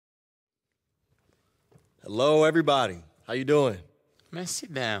Hello, everybody. How you doing? Man,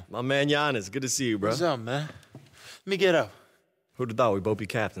 sit down. My man Giannis. Good to see you, bro. What's up, man? Let me get up. Who'd have thought we'd both be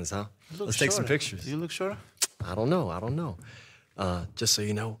captains, huh? Let's take some pictures. You look shorter? I don't know. Just so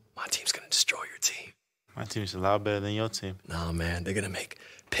you know, my team's gonna destroy your team. My team's a lot better than your team. Nah, man, they're gonna make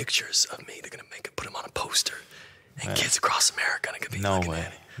pictures of me. They're gonna put them on a poster. And kids across America are gonna be looking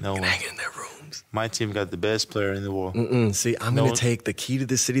at it. No way. Hang it in their rooms. My team got the best player in the world. See, I'm gonna take the key to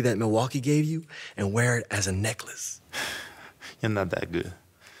the city that Milwaukee gave you and wear it as a necklace. You're not that good.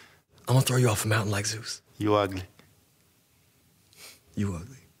 I'm gonna throw you off a mountain like Zeus. You ugly. You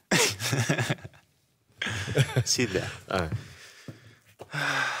ugly. Sit down. All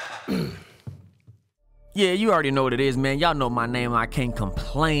right. Yeah, you already know what it is, man. Y'all know my name. I can't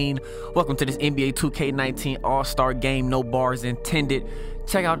complain. Welcome to this NBA 2K19 All-Star Game. No bars intended.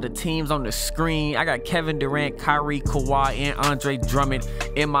 Check out the teams on the screen. I got Kevin Durant, Kyrie, Kawhi, and Andre Drummond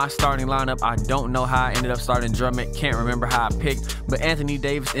in my starting lineup. I don't know how I ended up starting Drummond. Can't remember how I picked. But Anthony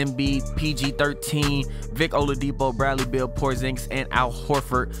Davis, Embiid, PG-13, Vic Oladipo, Bradley Beal, Porzingis, and Al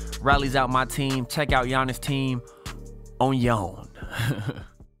Horford rallies out my team. Check out Giannis' team on Yall.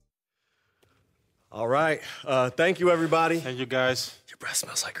 All right. Thank you, everybody. Thank you, guys. Your breath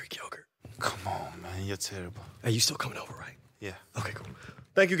smells like Greek yogurt. Come on, man. You're terrible. Hey, you still coming over, right? Yeah. Okay, cool.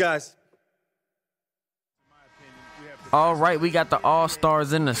 Thank you, guys. All right, we got the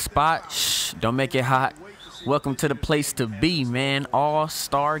All-Stars in the spot. Shh, don't make it hot. Welcome to the place to be, man.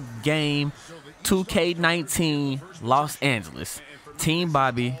 All-Star Game 2K19 Los Angeles. Team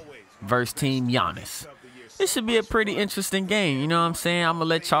Bobby versus Team Giannis. This should be a pretty interesting game, you know what I'm saying? I'm going to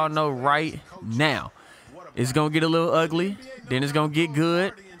let y'all know right now. It's going to get a little ugly, then it's going to get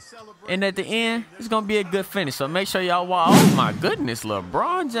good, and at the end, it's going to be a good finish. So make sure y'all watch. Oh, my goodness,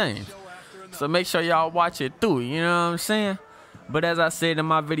 LeBron James. So make sure y'all watch it through, you know what I'm saying? But as I said in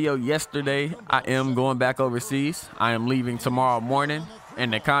my video yesterday, I am going back overseas. I am leaving tomorrow morning,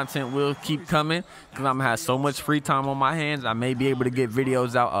 and the content will keep coming because I'm going to have so much free time on my hands. I may be able to get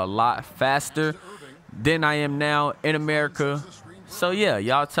videos out a lot faster than I am now in America. So yeah,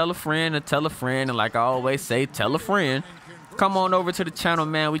 y'all tell a friend, and like I always say, tell a friend. Come on over to the channel,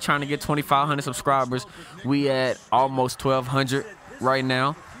 man. We trying to get 2,500 subscribers. We at almost 1,200 right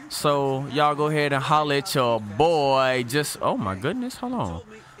now. So y'all go ahead and holler at your boy. Just, oh my goodness, hold on.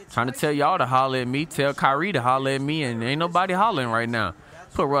 Trying to tell y'all to holler at me. Tell Kyrie to holler at me, and ain't nobody hollering right now.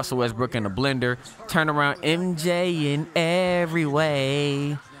 Put Russell Westbrook in the blender. Turn around MJ in every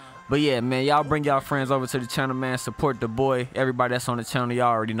way. But yeah, man, y'all bring y'all friends over to the channel, man. Support the boy. Everybody that's on the channel, y'all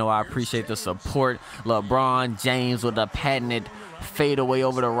already know I appreciate the support. LeBron James with a patented fadeaway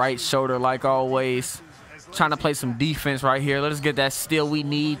over the right shoulder like always. Trying to play some defense right here. Let us get that steal. We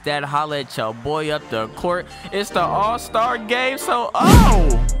need that. Holla at your boy up the court. It's the All-Star Game, so,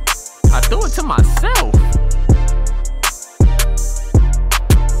 oh! I threw it to myself.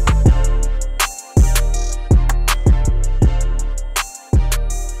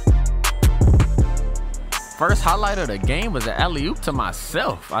 First highlight of the game was an alley-oop to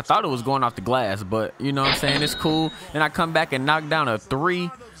myself. I thought it was going off the glass, but you know what I'm saying? It's cool. And I come back and knock down a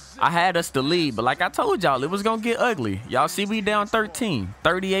three. I had us to lead, but like I told y'all, it was going to get ugly. Y'all see we down 13,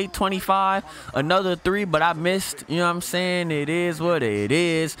 38-25, another three, but I missed. You know what I'm saying? It is what it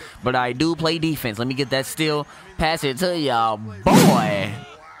is, but I do play defense. Let me get that steal. Pass it to y'all, boy.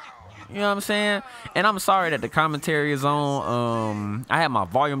 You know what I'm saying? And I'm sorry that the commentary is on. I had my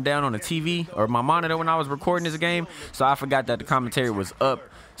volume down on the TV or my monitor when I was recording this game, so I forgot that the commentary was up.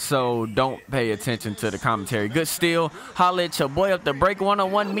 So don't pay attention to the commentary. Good steal. Holla at your boy up the break.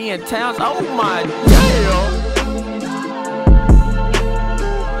 One-on-one, me and Towns. Oh my damn.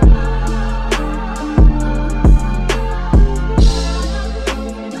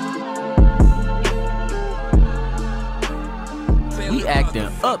 Acting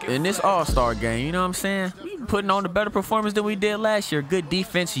up in this All-Star game, you know what I'm saying? We putting on a better performance than we did last year. Good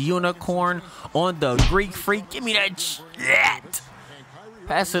defense, unicorn on the Greek Freak. Give me that shit.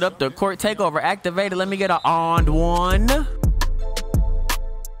 Pass it up the court, takeover activated. Let me get an on one.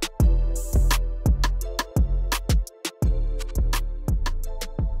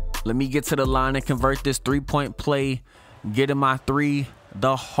 Let me get to the line and convert this three-point play. Getting my three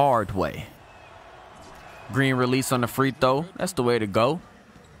the hard way. Green release on the free throw. That's the way to go.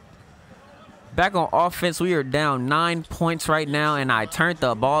 Back on offense, we are down 9 points right now, and I turned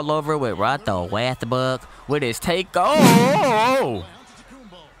the ball over with Russell Westbrook with his take. Oh!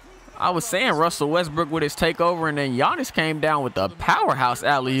 I was saying Russell Westbrook with his takeover, and then Giannis came down with a powerhouse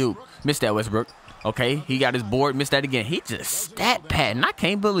alley-oop. Missed that, Westbrook. Okay, he got his board, missed that again. He just stat padding. I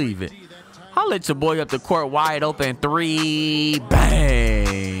can't believe it. I'll let your boy up the court wide open three.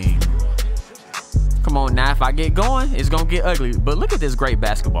 Bang. Come on now, if I get going, it's gonna get ugly. But look at this great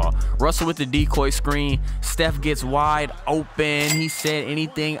basketball. Russell with the decoy screen. Steph gets wide open. He said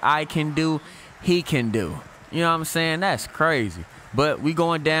anything I can do, he can do. You know what I'm saying? That's crazy. But we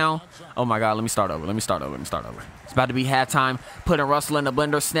going down. Oh my God, let me start over. It's about to be halftime. Putting Russell in the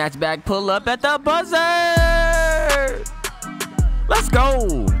blender, snatch back, pull up at the buzzer. Let's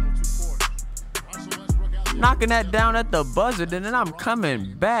go. Knocking that down at the buzzer, and then I'm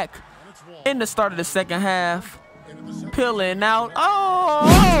coming back in the start of the second half. Peeling out.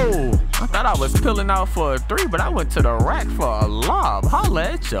 Oh! I thought I was peeling out for a 3, but I went to the rack for a lob.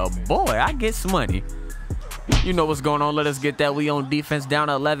 Holla at your boy. I get some money. You know what's going on. Let us get that. We on defense, down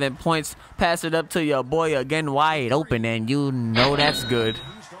 11 points. Pass it up to your boy again, wide open, and you know that's good.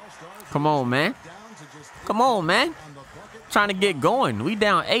 Come on, man. Come on, man. Trying to get going. We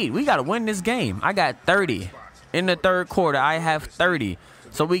down 8. We got to win this game. I got 30. In the third quarter, I have 30.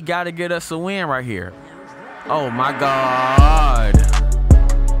 So we got to get us a win right here. Oh, my God.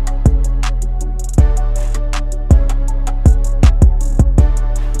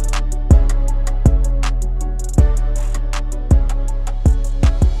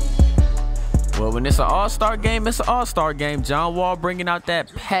 Well, when it's an all-star game, it's an all-star game. John Wall bringing out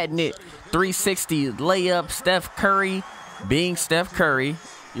that patented 360 layup. Steph Curry being Steph Curry.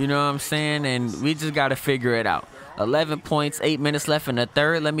 You know what I'm saying? And we just got to figure it out. 11 points, 8 minutes left in the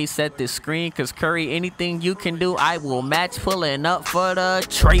third. Let me set this screen because Curry, anything you can do, I will match. Pulling up for the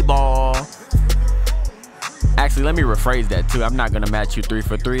tray ball. Actually, let me rephrase that too. I'm not going to match you 3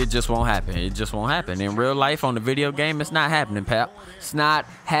 for 3. It just won't happen. It just won't happen. In real life, on the video game, it's not happening, pal. It's not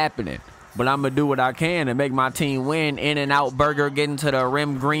happening. But I'm going to do what I can to make my team win. In and out burger, getting to the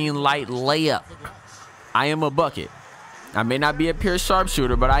rim, green light layup. I am a bucket. I may not be a pure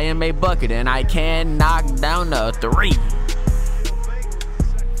sharpshooter, but I am a bucket, and I can knock down the 3.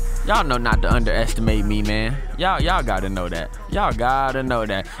 Y'all know not to underestimate me, man. Y'all got to know that. Y'all got to know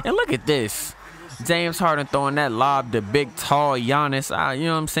that. And look at this. James Harden throwing that lob to big, tall Giannis. You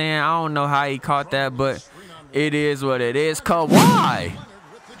know what I'm saying? I don't know how he caught that, but it is what it is. Kawhi.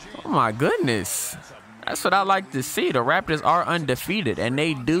 Oh, my goodness. That's what I like to see. The Raptors are undefeated, and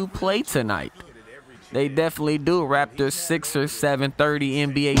they do play tonight. They definitely do. Raptors 6 or 7:30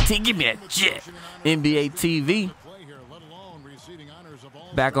 NBA TV. Give me that jet. NBA TV.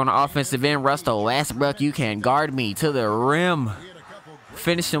 Back on the offensive end, Russell Westbrook, you can guard me to the rim.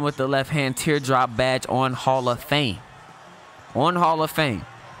 Finishing with the left-hand teardrop badge on Hall of Fame. On Hall of Fame.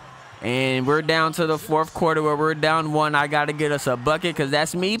 And we're down to the fourth quarter where we're down 1. I got to get us a bucket because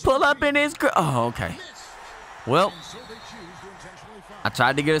that's me. Pull up in his... Oh, okay. Well, I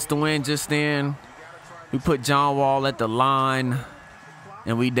tried to get us the win just then. We put John Wall at the line,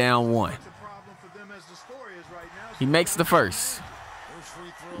 and we down 1. He makes the first.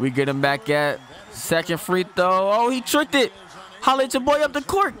 We get him back at second free throw. Oh, he tricked it. Holla at your boy up the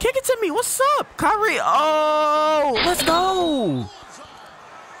court. Kick it to me. What's up, Kyrie? Oh, let's go.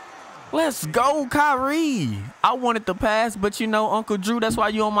 Let's go, Kyrie. I wanted the pass, but you know, Uncle Drew, that's why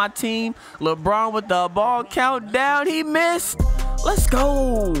you on my team. LeBron with the ball countdown. He missed. Let's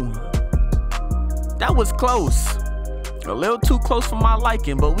go. That was close. A little too close for my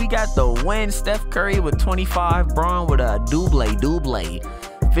liking, but we got the win. Steph Curry with 25. Braun with a double.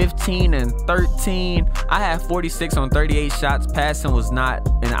 15 and 13. I had 46 on 38 shots. Passing was not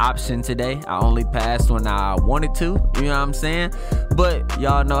an option today. I only passed when I wanted to. You know what I'm saying? But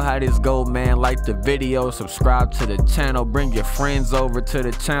y'all know how this go, man. Like the video, subscribe to the channel, bring your friends over to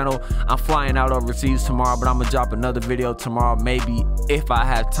the channel. I'm flying out overseas tomorrow, but I'm gonna drop another video tomorrow, maybe if I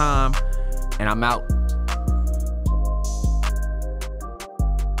have time. And I'm out.